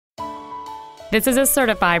This is a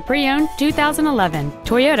certified pre-owned 2011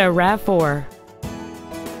 Toyota RAV4.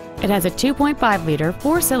 It has a 2.5-liter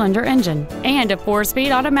four-cylinder engine and a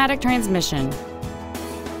 4-speed automatic transmission.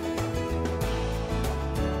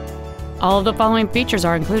 All of the following features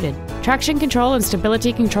are included: traction control and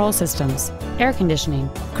stability control systems, air conditioning,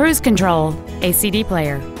 cruise control, a CD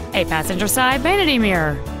player, a passenger side vanity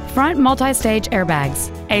mirror, front multi-stage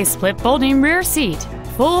airbags, a split folding rear seat,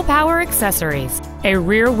 full power accessories, a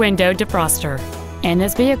rear window defroster, and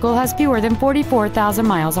this vehicle has fewer than 44,000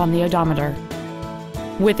 miles on the odometer.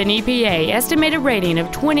 With an EPA estimated rating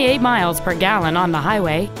of 28 miles per gallon on the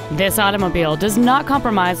highway, this automobile does not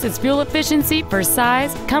compromise its fuel efficiency for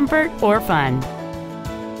size, comfort, or fun.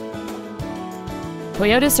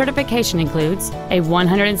 Toyota's certification includes a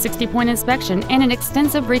 160-point inspection and an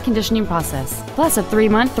extensive reconditioning process, plus a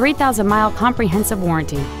 3-month, 3,000-mile comprehensive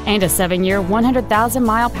warranty and a 7-year,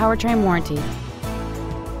 100,000-mile powertrain warranty.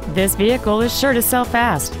 This vehicle is sure to sell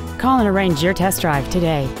fast. Call and arrange your test drive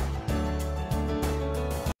today.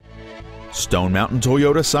 Stone Mountain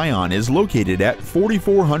Toyota Scion is located at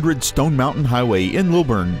 4400 Stone Mountain Highway in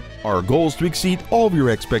Lilburn. Our goal is to exceed all of your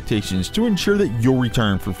expectations to ensure that you'll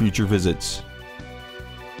return for future visits.